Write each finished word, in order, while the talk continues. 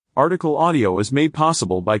Article audio is made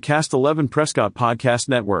possible by Cast 11 Prescott Podcast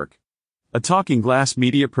Network, a Talking Glass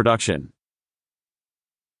media production.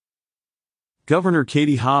 Governor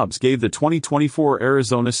Katie Hobbs gave the 2024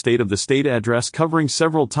 Arizona State of the State address covering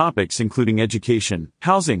several topics including education,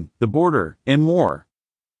 housing, the border, and more.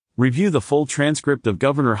 Review the full transcript of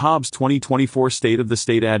Governor Hobbs' 2024 State of the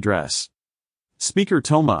State address. Speaker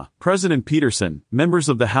Toma, President Peterson, members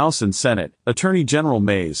of the House and Senate, Attorney General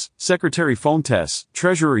Mays, Secretary Fontes,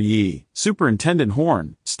 Treasurer Yee, Superintendent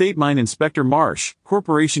Horn, State Mine Inspector Marsh,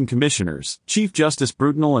 Corporation Commissioners, Chief Justice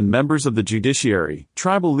Brutinel and members of the Judiciary,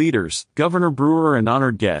 tribal leaders, Governor Brewer and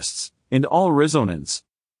honored guests, and all Arizonans.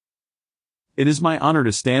 It is my honor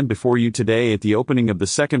to stand before you today at the opening of the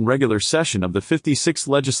second regular session of the 56th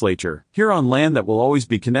Legislature, here on land that will always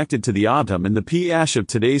be connected to the Autumn and the P-Ash of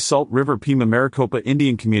today's Salt River Pima Maricopa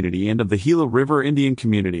Indian Community and of the Gila River Indian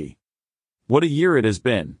Community. What a year it has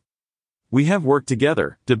been. We have worked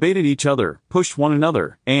together, debated each other, pushed one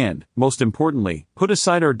another, and, most importantly, put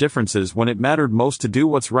aside our differences when it mattered most to do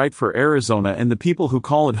what's right for Arizona and the people who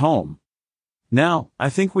call it home. Now, I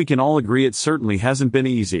think we can all agree it certainly hasn't been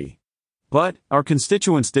easy. But, our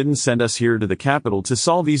constituents didn't send us here to the Capitol to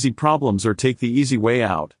solve easy problems or take the easy way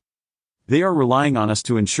out. They are relying on us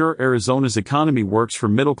to ensure Arizona's economy works for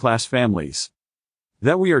middle-class families.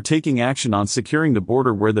 That we are taking action on securing the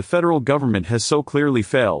border where the federal government has so clearly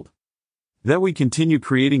failed. That we continue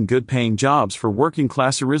creating good-paying jobs for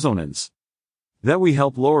working-class Arizonans. That we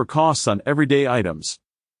help lower costs on everyday items.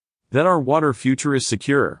 That our water future is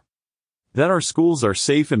secure. That our schools are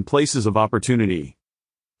safe and places of opportunity.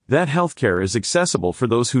 That healthcare is accessible for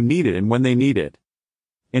those who need it and when they need it.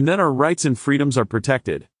 And that our rights and freedoms are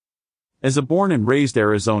protected. As a born and raised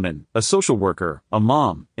Arizonan, a social worker, a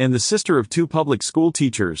mom, and the sister of 2 public school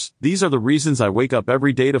teachers, these are the reasons I wake up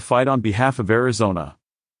every day to fight on behalf of Arizona.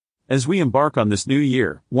 As we embark on this new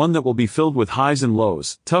year, one that will be filled with highs and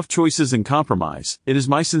lows, tough choices and compromise, it is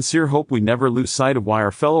my sincere hope we never lose sight of why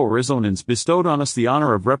our fellow Arizonans bestowed on us the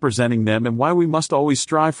honor of representing them and why we must always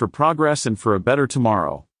strive for progress and for a better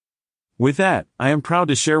tomorrow. With that, I am proud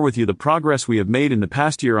to share with you the progress we have made in the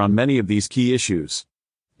past year on many of these key issues.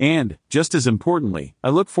 And, just as importantly, I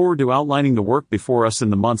look forward to outlining the work before us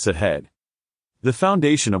in the months ahead. The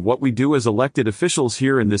foundation of what we do as elected officials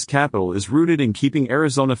here in this capital is rooted in keeping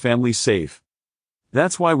Arizona families safe.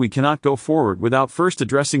 That's why we cannot go forward without first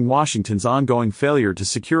addressing Washington's ongoing failure to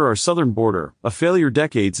secure our southern border, a failure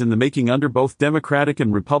decades in the making under both Democratic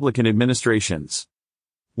and Republican administrations.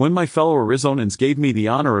 When my fellow Arizonans gave me the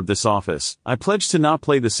honor of this office, I pledged to not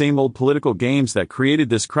play the same old political games that created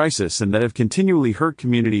this crisis and that have continually hurt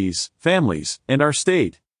communities, families, and our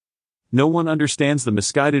state. No one understands the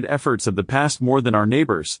misguided efforts of the past more than our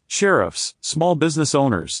neighbors, sheriffs, small business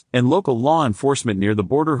owners, and local law enforcement near the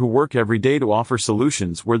border who work every day to offer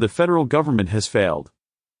solutions where the federal government has failed.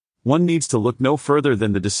 One needs to look no further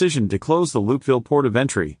than the decision to close the Lukeville port of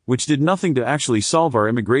entry, which did nothing to actually solve our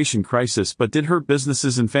immigration crisis but did hurt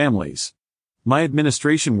businesses and families. My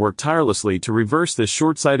administration worked tirelessly to reverse this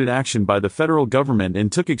short-sighted action by the federal government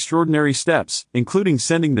and took extraordinary steps, including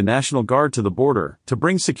sending the National Guard to the border, to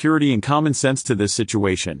bring security and common sense to this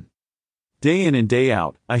situation. Day in and day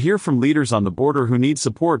out, I hear from leaders on the border who need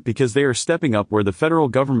support because they are stepping up where the federal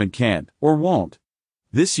government can't, or won't.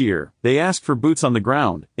 This year, they ask for boots on the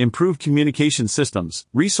ground, improved communication systems,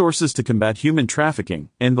 resources to combat human trafficking,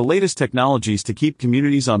 and the latest technologies to keep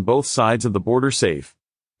communities on both sides of the border safe.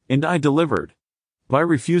 And I delivered. By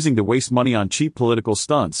refusing to waste money on cheap political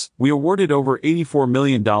stunts, we awarded over $84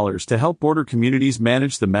 million to help border communities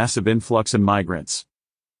manage the massive influx of migrants.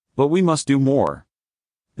 But we must do more.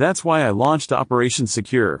 That's why I launched Operation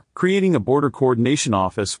Secure, creating a border coordination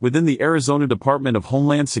office within the Arizona Department of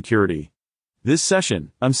Homeland Security. This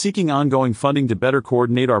session, I'm seeking ongoing funding to better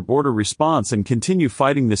coordinate our border response and continue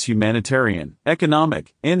fighting this humanitarian,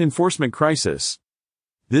 economic, and enforcement crisis.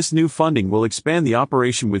 This new funding will expand the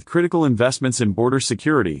operation with critical investments in border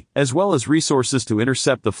security, as well as resources to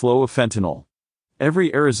intercept the flow of fentanyl.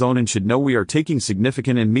 Every Arizonan should know we are taking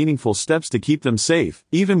significant and meaningful steps to keep them safe,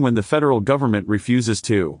 even when the federal government refuses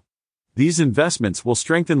to. These investments will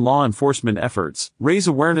strengthen law enforcement efforts, raise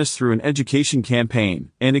awareness through an education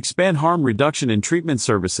campaign, and expand harm reduction and treatment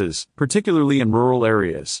services, particularly in rural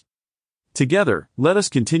areas. Together, let us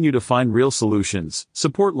continue to find real solutions,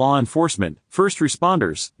 support law enforcement, first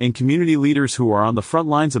responders, and community leaders who are on the front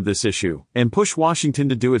lines of this issue, and push Washington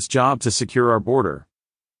to do its job to secure our border.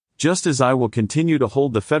 Just as I will continue to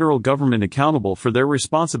hold the federal government accountable for their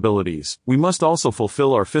responsibilities, we must also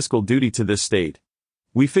fulfill our fiscal duty to this state.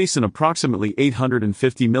 We face an approximately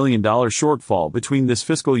 $850 million shortfall between this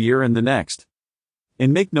fiscal year and the next.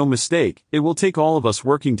 And make no mistake, it will take all of us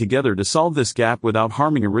working together to solve this gap without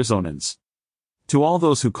harming Arizonans. To all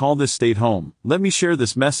those who call this state home, let me share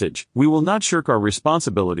this message: we will not shirk our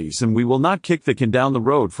responsibilities, and we will not kick the can down the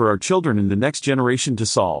road for our children and the next generation to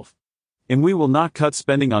solve. And we will not cut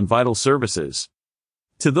spending on vital services.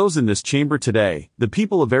 To those in this chamber today, the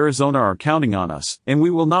people of Arizona are counting on us, and we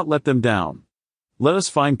will not let them down. Let us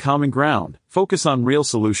find common ground, focus on real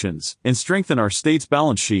solutions, and strengthen our state's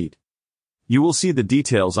balance sheet. You will see the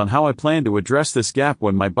details on how I plan to address this gap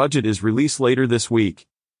when my budget is released later this week.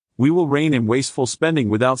 We will rein in wasteful spending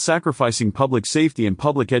without sacrificing public safety and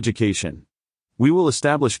public education. We will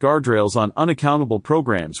establish guardrails on unaccountable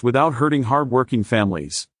programs without hurting hard-working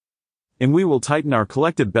families. And we will tighten our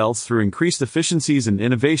collective belts through increased efficiencies and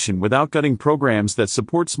innovation without gutting programs that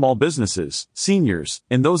support small businesses, seniors,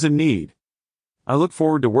 and those in need. I look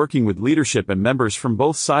forward to working with leadership and members from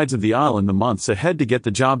both sides of the aisle in the months ahead to get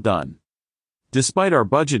the job done. Despite our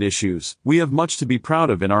budget issues, we have much to be proud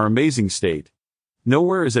of in our amazing state.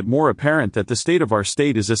 Nowhere is it more apparent that the state of our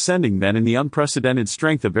state is ascending than in the unprecedented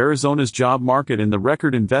strength of Arizona's job market and the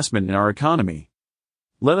record investment in our economy.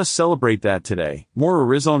 Let us celebrate that today. More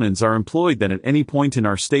Arizonans are employed than at any point in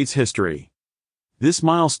our state's history. This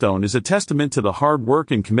milestone is a testament to the hard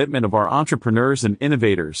work and commitment of our entrepreneurs and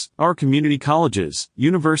innovators, our community colleges,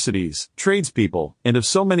 universities, tradespeople, and of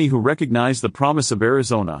so many who recognize the promise of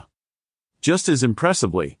Arizona. Just as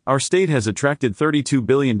impressively, our state has attracted $32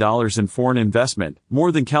 billion in foreign investment,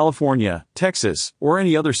 more than California, Texas, or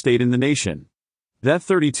any other state in the nation. That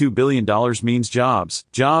 $32 billion means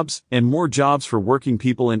jobs, and more jobs for working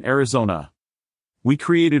people in Arizona. We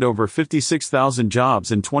created over 56,000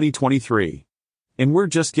 jobs in 2023. And we're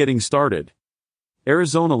just getting started.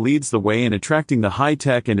 Arizona leads the way in attracting the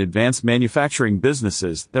high-tech and advanced manufacturing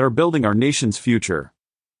businesses that are building our nation's future.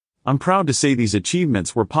 I'm proud to say these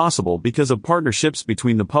achievements were possible because of partnerships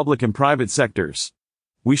between the public and private sectors.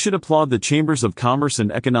 We should applaud the chambers of commerce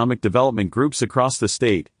and economic development groups across the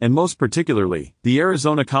state, and most particularly, the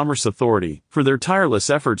Arizona Commerce Authority, for their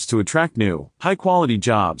tireless efforts to attract new, high-quality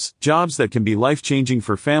jobs that can be life-changing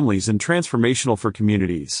for families and transformational for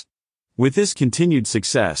communities. With this continued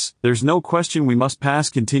success, there's no question we must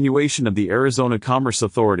pass continuation of the Arizona Commerce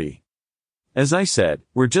Authority. As I said,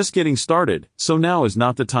 we're just getting started, so now is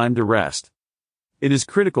not the time to rest. It is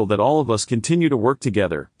critical that all of us continue to work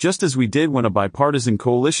together, just as we did when a bipartisan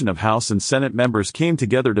coalition of House and Senate members came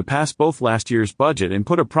together to pass both last year's budget and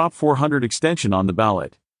put a Prop 400 extension on the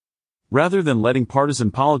ballot. Rather than letting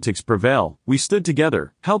partisan politics prevail, we stood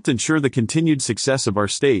together, helped ensure the continued success of our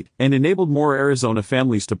state, and enabled more Arizona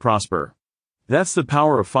families to prosper. That's the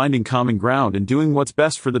power of finding common ground and doing what's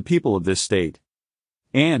best for the people of this state.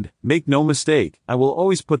 And, make no mistake, I will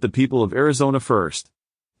always put the people of Arizona first.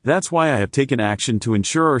 That's why I have taken action to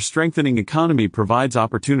ensure our strengthening economy provides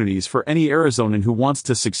opportunities for any Arizonan who wants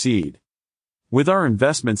to succeed. With our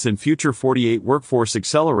investments in Future 48 workforce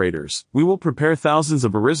accelerators, we will prepare thousands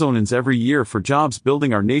of Arizonans every year for jobs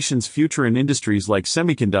building our nation's future in industries like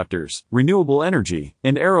semiconductors, renewable energy,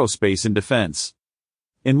 and aerospace and defense.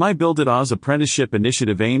 And my Build It Oz apprenticeship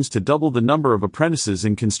initiative aims to double the number of apprentices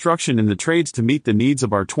in construction and the trades to meet the needs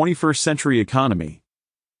of our 21st century economy.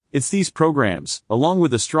 It's these programs, along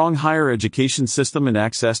with a strong higher education system and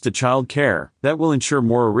access to child care, that will ensure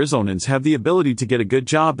more Arizonans have the ability to get a good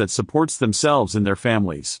job that supports themselves and their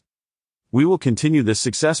families. We will continue this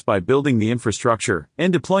success by building the infrastructure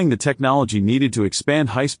and deploying the technology needed to expand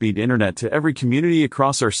high-speed internet to every community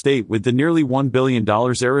across our state with the nearly $1 billion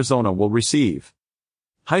Arizona will receive.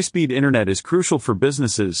 High-speed internet is crucial for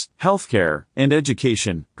businesses, healthcare, and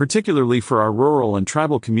education, particularly for our rural and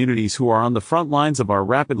tribal communities who are on the front lines of our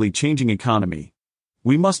rapidly changing economy.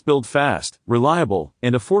 We must build fast, reliable,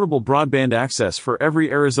 and affordable broadband access for every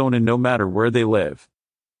Arizonan no matter where they live.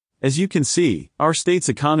 As you can see, our state's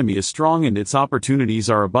economy is strong and its opportunities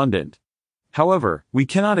are abundant. However, we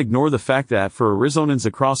cannot ignore the fact that for Arizonans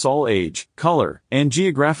across all age, color, and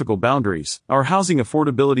geographical boundaries, our housing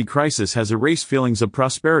affordability crisis has erased feelings of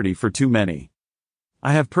prosperity for too many.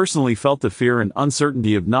 I have personally felt the fear and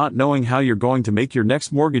uncertainty of not knowing how you're going to make your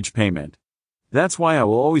next mortgage payment. That's why I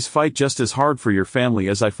will always fight just as hard for your family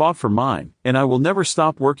as I fought for mine, and I will never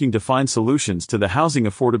stop working to find solutions to the housing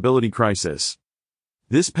affordability crisis.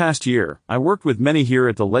 This past year, I worked with many here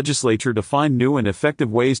at the legislature to find new and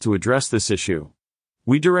effective ways to address this issue.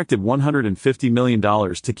 We directed $150 million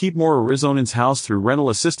to keep more Arizonans housed through rental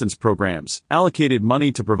assistance programs, allocated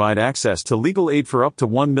money to provide access to legal aid for up to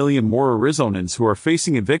 1 million more Arizonans who are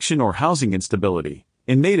facing eviction or housing instability,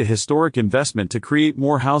 and made a historic investment to create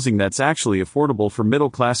more housing that's actually affordable for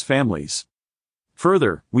middle-class families.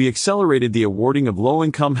 Further, we accelerated the awarding of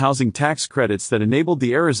low-income housing tax credits that enabled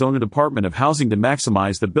the Arizona Department of Housing to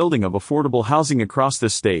maximize the building of affordable housing across the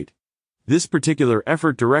state. This particular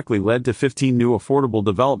effort directly led to 15 new affordable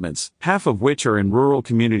developments, half of which are in rural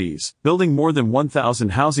communities, building more than 1,000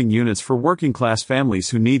 housing units for working-class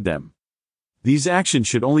families who need them. These actions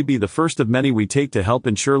should only be the first of many we take to help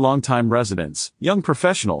ensure long-time residents, young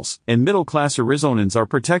professionals, and middle-class Arizonans are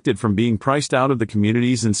protected from being priced out of the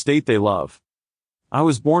communities and state they love. I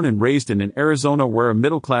was born and raised in an Arizona where a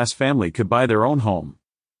middle-class family could buy their own home.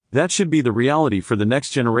 That should be the reality for the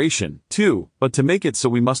next generation, too, but to make it so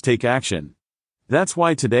we must take action. That's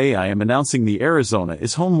why today I am announcing the Arizona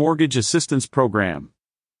is Home Mortgage Assistance Program.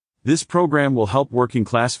 This program will help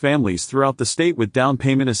working-class families throughout the state with down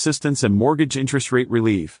payment assistance and mortgage interest rate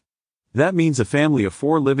relief. That means a family of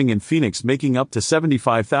 4 living in Phoenix making up to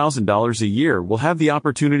 $75,000 a year will have the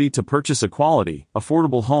opportunity to purchase a quality,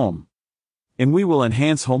 affordable home. And we will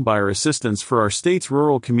enhance homebuyer assistance for our state's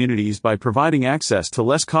rural communities by providing access to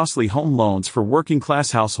less costly home loans for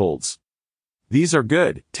working-class households. These are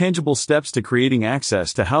good, tangible steps to creating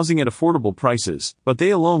access to housing at affordable prices, but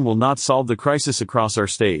they alone will not solve the crisis across our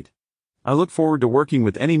state. I look forward to working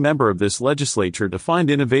with any member of this legislature to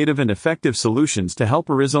find innovative and effective solutions to help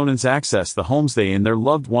Arizonans access the homes they and their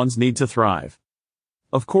loved ones need to thrive.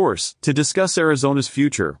 Of course, to discuss Arizona's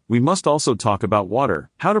future, we must also talk about water,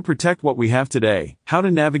 how to protect what we have today, how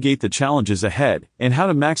to navigate the challenges ahead, and how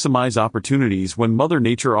to maximize opportunities when Mother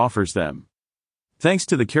Nature offers them. Thanks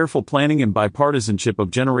to the careful planning and bipartisanship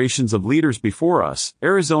of generations of leaders before us,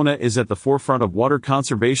 Arizona is at the forefront of water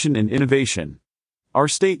conservation and innovation. Our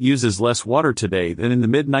state uses less water today than in the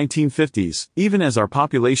mid-1950s, even as our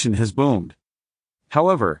population has boomed.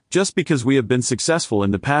 However, just because we have been successful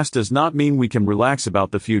in the past does not mean we can relax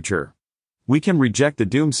about the future. We can reject the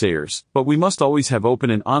doomsayers, but we must always have open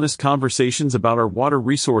and honest conversations about our water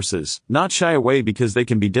resources, not shy away because they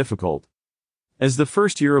can be difficult. As the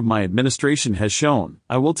first year of my administration has shown,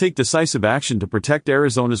 I will take decisive action to protect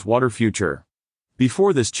Arizona's water future.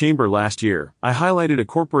 Before this chamber last year, I highlighted a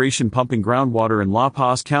corporation pumping groundwater in La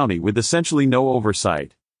Paz County with essentially no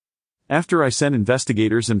oversight. After I sent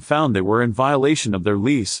investigators and found they were in violation of their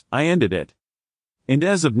lease, I ended it. And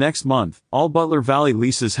as of next month, all Butler Valley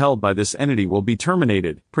leases held by this entity will be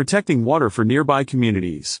terminated, protecting water for nearby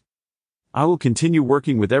communities. I will continue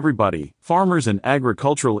working with everybody, farmers and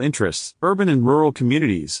agricultural interests, urban and rural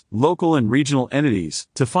communities, local and regional entities,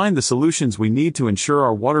 to find the solutions we need to ensure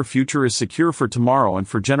our water future is secure for tomorrow and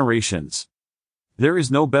for generations. There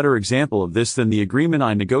is no better example of this than the agreement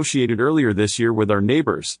I negotiated earlier this year with our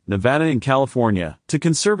neighbors, Nevada and California, to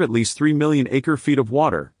conserve at least 3 million acre-feet of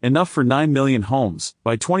water, enough for 9 million homes,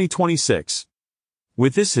 by 2026.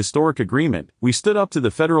 With this historic agreement, we stood up to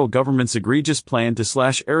the federal government's egregious plan to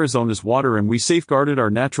slash Arizona's water and we safeguarded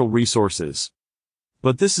our natural resources.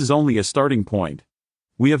 But this is only a starting point.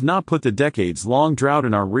 We have not put the decades-long drought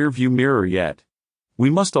in our rearview mirror yet. We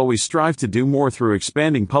must always strive to do more through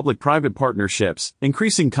expanding public-private partnerships,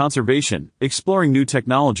 increasing conservation, exploring new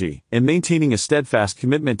technology, and maintaining a steadfast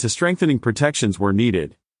commitment to strengthening protections where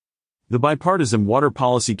needed. The Bipartisan Water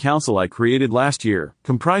Policy Council I created last year,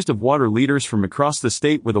 comprised of water leaders from across the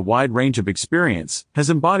state with a wide range of experience, has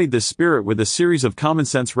embodied this spirit with a series of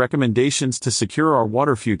common-sense recommendations to secure our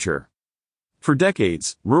water future. For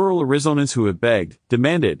decades, rural Arizonans who have begged,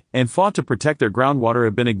 demanded, and fought to protect their groundwater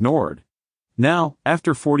have been ignored. Now,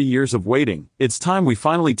 after 40 years of waiting, it's time we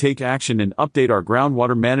finally take action and update our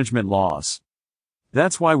groundwater management laws.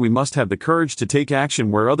 That's why we must have the courage to take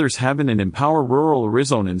action where others haven't and empower rural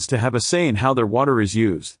Arizonans to have a say in how their water is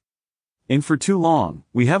used. And for too long,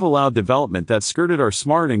 we have allowed development that skirted our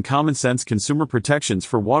smart and common-sense consumer protections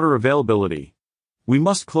for water availability. We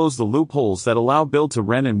must close the loopholes that allow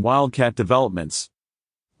build-to-rent and wildcat developments.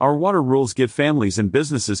 Our water rules give families and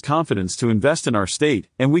businesses confidence to invest in our state,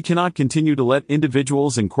 and we cannot continue to let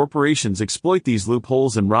individuals and corporations exploit these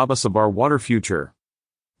loopholes and rob us of our water future.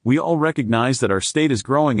 We all recognize that our state is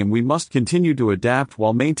growing and we must continue to adapt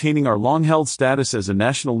while maintaining our long-held status as a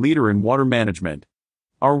national leader in water management.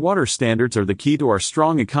 Our water standards are the key to our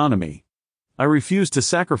strong economy. I refuse to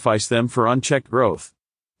sacrifice them for unchecked growth.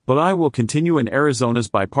 But I will continue in Arizona's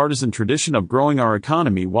bipartisan tradition of growing our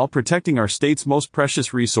economy while protecting our state's most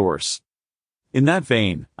precious resource. In that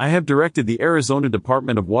vein, I have directed the Arizona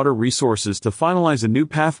Department of Water Resources to finalize a new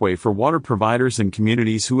pathway for water providers and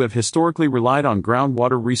communities who have historically relied on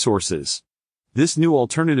groundwater resources. This new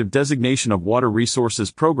alternative designation of water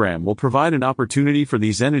resources program will provide an opportunity for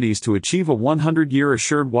these entities to achieve a 100-year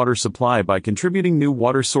assured water supply by contributing new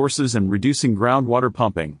water sources and reducing groundwater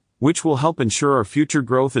pumping, which will help ensure our future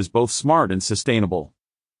growth is both smart and sustainable.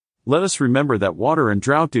 Let us remember that water and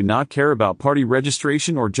drought do not care about party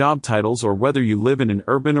registration or job titles or whether you live in an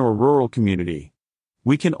urban or rural community.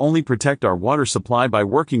 We can only protect our water supply by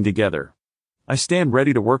working together. I stand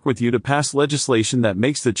ready to work with you to pass legislation that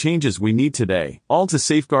makes the changes we need today, all to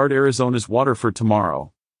safeguard Arizona's water for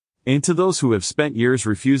tomorrow. And to those who have spent years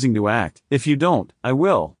refusing to act, if you don't, I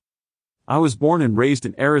will. I was born and raised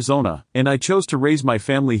in Arizona, and I chose to raise my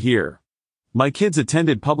family here. My kids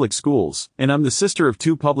attended public schools, and I'm the sister of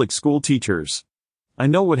 2 public school teachers. I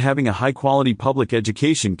know what having a high-quality public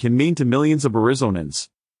education can mean to millions of Arizonans.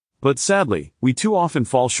 But sadly, we too often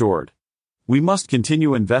fall short. We must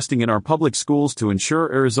continue investing in our public schools to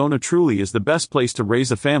ensure Arizona truly is the best place to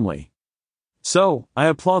raise a family. So, I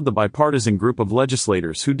applaud the bipartisan group of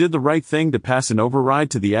legislators who did the right thing to pass an override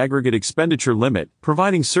to the aggregate expenditure limit,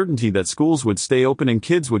 providing certainty that schools would stay open and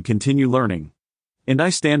kids would continue learning. And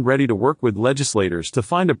I stand ready to work with legislators to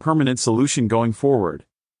find a permanent solution going forward.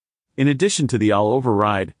 In addition to the all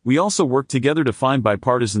override, we also work together to find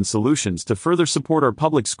bipartisan solutions to further support our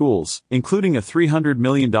public schools, including a $300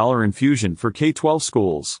 million infusion for K-12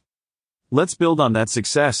 schools. Let's build on that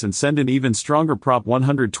success and send an even stronger Prop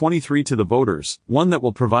 123 to the voters, one that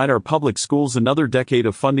will provide our public schools another decade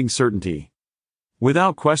of funding certainty.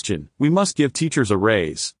 Without question, we must give teachers a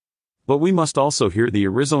raise. But we must also hear the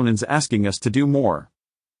Arizonans asking us to do more.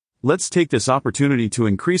 Let's take this opportunity to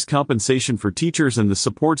increase compensation for teachers and the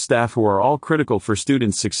support staff who are all critical for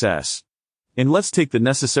students' success. And let's take the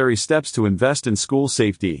necessary steps to invest in school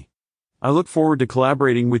safety. I look forward to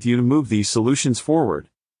collaborating with you to move these solutions forward.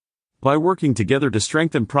 By working together to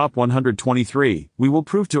strengthen Prop 123, we will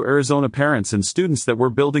prove to Arizona parents and students that we're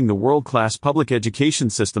building the world-class public education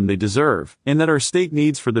system they deserve, and that our state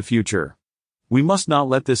needs for the future. We must not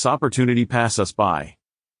let this opportunity pass us by.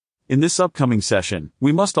 In this upcoming session,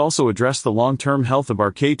 we must also address the long-term health of our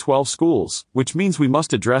K-12 schools, which means we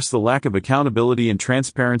must address the lack of accountability and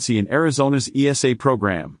transparency in Arizona's ESA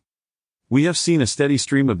program. We have seen a steady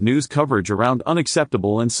stream of news coverage around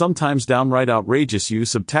unacceptable and sometimes downright outrageous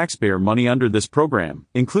use of taxpayer money under this program,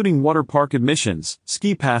 including water park admissions,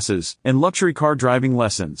 ski passes, and luxury car driving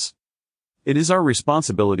lessons. It is our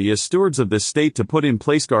responsibility as stewards of this state to put in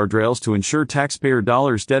place guardrails to ensure taxpayer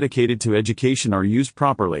dollars dedicated to education are used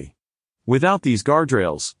properly. Without these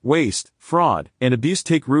guardrails, waste, fraud, and abuse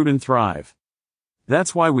take root and thrive.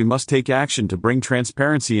 That's why we must take action to bring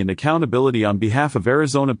transparency and accountability on behalf of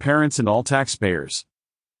Arizona parents and all taxpayers.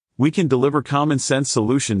 We can deliver common-sense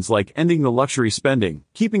solutions like ending the luxury spending,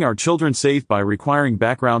 keeping our children safe by requiring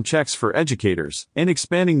background checks for educators, and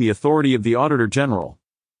expanding the authority of the Auditor General.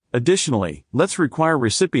 Additionally, let's require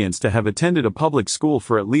recipients to have attended a public school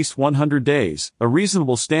for at least 100 days, a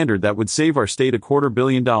reasonable standard that would save our state $250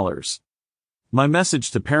 million. My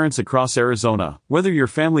message to parents across Arizona, whether your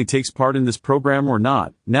family takes part in this program or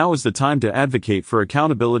not, now is the time to advocate for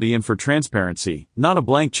accountability and for transparency, not a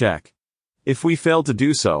blank check. If we fail to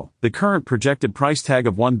do so, the current projected price tag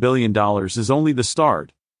of $1 billion is only the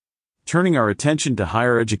start. Turning our attention to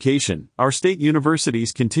higher education, our state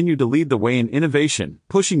universities continue to lead the way in innovation,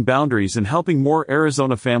 pushing boundaries and helping more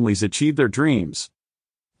Arizona families achieve their dreams.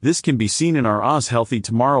 This can be seen in our Oz Healthy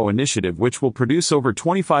Tomorrow initiative, which will produce over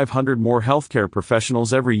 2,500 more healthcare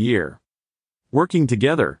professionals every year. Working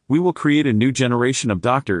together, we will create a new generation of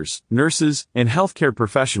doctors, nurses, and healthcare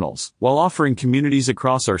professionals, while offering communities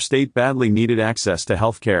across our state badly needed access to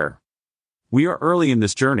healthcare. We are early in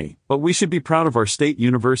this journey, but we should be proud of our state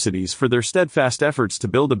universities for their steadfast efforts to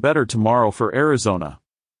build a better tomorrow for Arizona.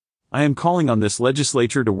 I am calling on this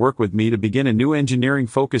legislature to work with me to begin a new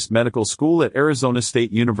engineering-focused medical school at Arizona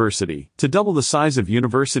State University, to double the size of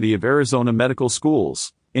University of Arizona Medical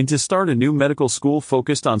Schools, and to start a new medical school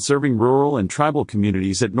focused on serving rural and tribal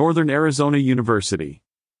communities at Northern Arizona University.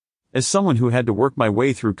 As someone who had to work my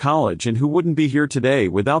way through college and who wouldn't be here today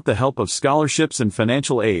without the help of scholarships and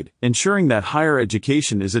financial aid, ensuring that higher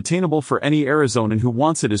education is attainable for any Arizonan who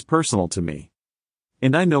wants it is personal to me.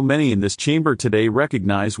 And I know many in this chamber today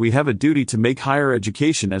recognize we have a duty to make higher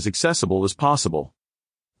education as accessible as possible.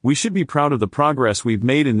 We should be proud of the progress we've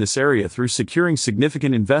made in this area through securing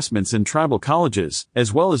significant investments in tribal colleges,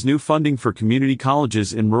 as well as new funding for community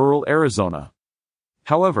colleges in rural Arizona.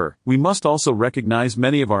 However, we must also recognize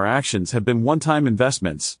many of our actions have been one-time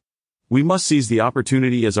investments. We must seize the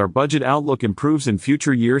opportunity as our budget outlook improves in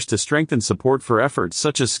future years to strengthen support for efforts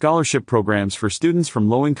such as scholarship programs for students from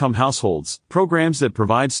low-income households, programs that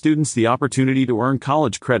provide students the opportunity to earn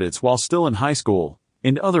college credits while still in high school,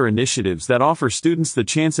 and other initiatives that offer students the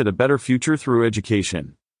chance at a better future through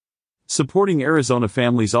education. Supporting Arizona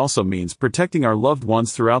families also means protecting our loved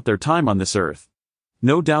ones throughout their time on this earth.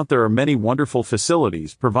 No doubt there are many wonderful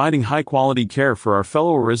facilities providing high-quality care for our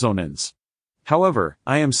fellow Arizonans. However,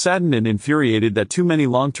 I am saddened and infuriated that too many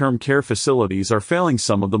long-term care facilities are failing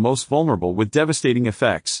some of the most vulnerable with devastating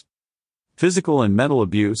effects. Physical and mental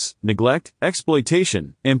abuse, neglect,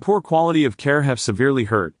 exploitation, and poor quality of care have severely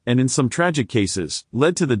hurt, and in some tragic cases,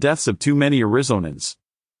 led to the deaths of too many Arizonans.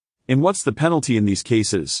 And what's the penalty in these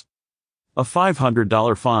cases? A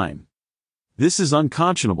 $500 fine. This is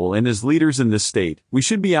unconscionable, and as leaders in this state, we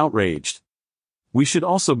should be outraged. We should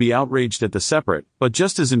also be outraged at the separate, but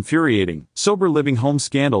just as infuriating, sober living home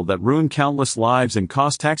scandal that ruined countless lives and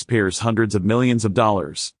cost taxpayers hundreds of millions of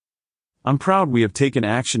dollars. I'm proud we have taken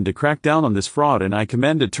action to crack down on this fraud, and I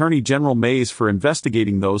commend Attorney General Mays for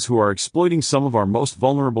investigating those who are exploiting some of our most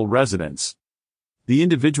vulnerable residents. The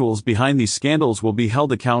individuals behind these scandals will be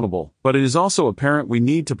held accountable, but it is also apparent we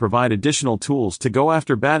need to provide additional tools to go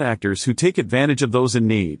after bad actors who take advantage of those in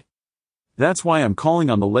need. That's why I'm calling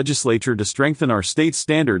on the legislature to strengthen our state's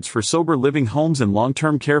standards for sober living homes and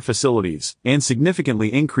long-term care facilities, and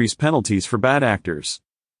significantly increase penalties for bad actors.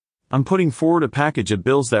 I'm putting forward a package of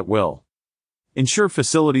bills that will ensure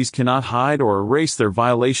facilities cannot hide or erase their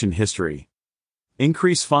violation history,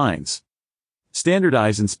 increase fines,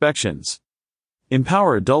 standardize inspections,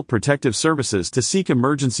 empower adult protective services to seek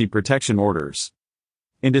emergency protection orders,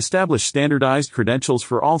 and establish standardized credentials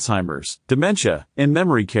for Alzheimer's, dementia, and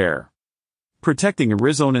memory care. Protecting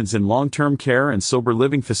Arizonans in long-term care and sober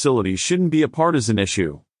living facilities shouldn't be a partisan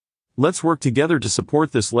issue. Let's work together to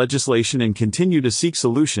support this legislation and continue to seek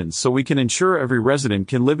solutions so we can ensure every resident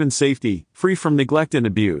can live in safety, free from neglect and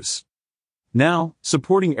abuse. Now,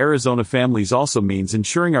 supporting Arizona families also means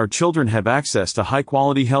ensuring our children have access to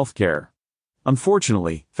high-quality health care.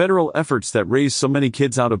 Unfortunately, federal efforts that raised so many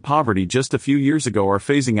kids out of poverty just a few years ago are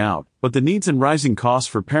phasing out, but the needs and rising costs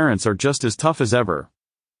for parents are just as tough as ever.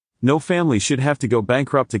 No family should have to go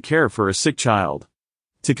bankrupt to care for a sick child.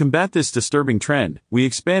 To combat this disturbing trend, we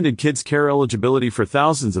expanded kids' care eligibility for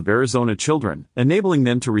thousands of Arizona children, enabling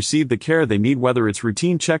them to receive the care they need, whether it's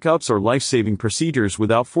routine checkups or life-saving procedures,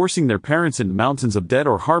 without forcing their parents into mountains of debt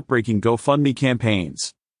or heartbreaking GoFundMe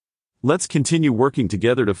campaigns. Let's continue working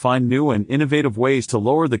together to find new and innovative ways to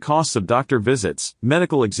lower the costs of doctor visits,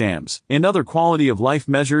 medical exams, and other quality-of-life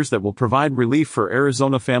measures that will provide relief for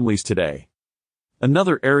Arizona families today.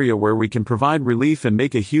 Another area where we can provide relief and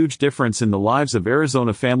make a huge difference in the lives of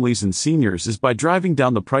Arizona families and seniors is by driving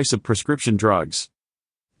down the price of prescription drugs.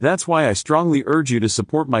 That's why I strongly urge you to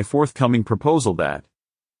support my forthcoming proposal that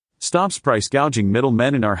stops price gouging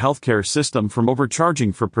middlemen in our healthcare system from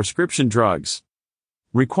overcharging for prescription drugs,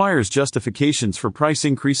 requires justifications for price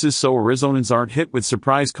increases so Arizonans aren't hit with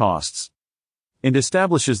surprise costs, and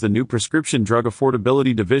establishes the new Prescription Drug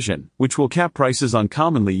Affordability Division, which will cap prices on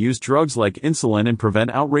commonly used drugs like insulin and prevent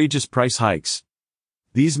outrageous price hikes.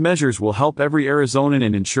 These measures will help every Arizonan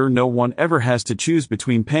and ensure no one ever has to choose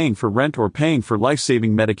between paying for rent or paying for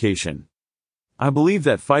life-saving medication. I believe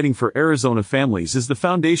that fighting for Arizona families is the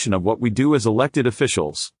foundation of what we do as elected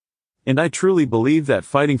officials. And I truly believe that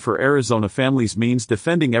fighting for Arizona families means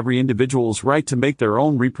defending every individual's right to make their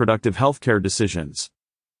own reproductive healthcare decisions.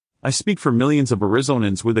 I speak for millions of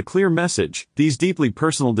Arizonans with a clear message: these deeply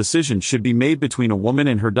personal decisions should be made between a woman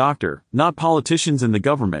and her doctor, not politicians and the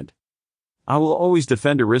government. I will always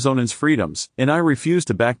defend Arizonans' freedoms, and I refuse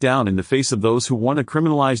to back down in the face of those who want to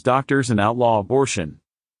criminalize doctors and outlaw abortion.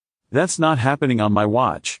 That's not happening on my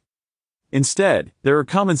watch. Instead, there are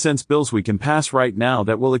common-sense bills we can pass right now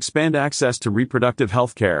that will expand access to reproductive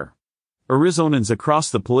health care. Arizonans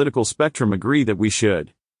across the political spectrum agree that we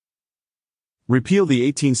should repeal the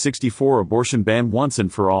 1864 abortion ban once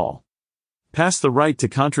and for all, pass the Right to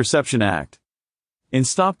Contraception Act, and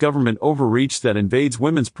stop government overreach that invades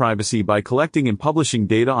women's privacy by collecting and publishing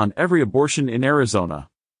data on every abortion in Arizona.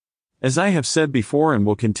 As I have said before and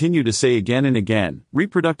will continue to say again and again,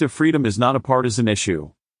 reproductive freedom is not a partisan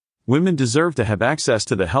issue. Women deserve to have access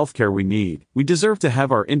to the healthcare we need, we deserve to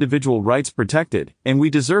have our individual rights protected, and we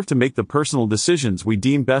deserve to make the personal decisions we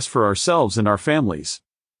deem best for ourselves and our families.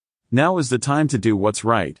 Now is the time to do what's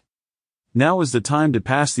right. Now is the time to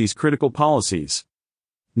pass these critical policies.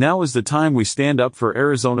 Now is the time we stand up for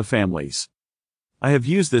Arizona families. I have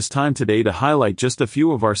used this time today to highlight just a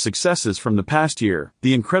few of our successes from the past year,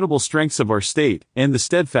 the incredible strengths of our state, and the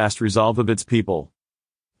steadfast resolve of its people.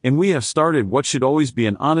 And we have started what should always be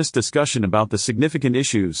an honest discussion about the significant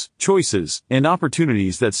issues, choices, and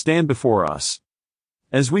opportunities that stand before us.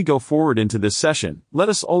 As we go forward into this session, let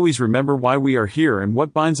us always remember why we are here and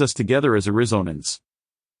what binds us together as Arizonans.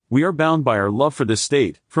 We are bound by our love for this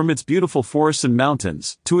state, from its beautiful forests and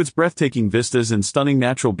mountains, to its breathtaking vistas and stunning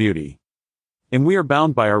natural beauty. And we are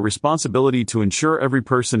bound by our responsibility to ensure every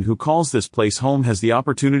person who calls this place home has the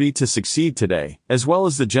opportunity to succeed today, as well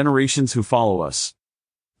as the generations who follow us.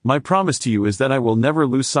 My promise to you is that I will never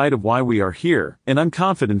lose sight of why we are here, and I'm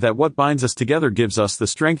confident that what binds us together gives us the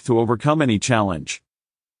strength to overcome any challenge.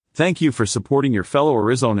 Thank you for supporting your fellow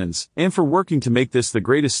Arizonans, and for working to make this the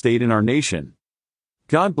greatest state in our nation.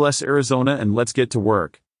 God bless Arizona, and let's get to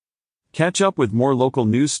work. Catch up with more local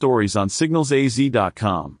news stories on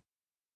signalsaz.com.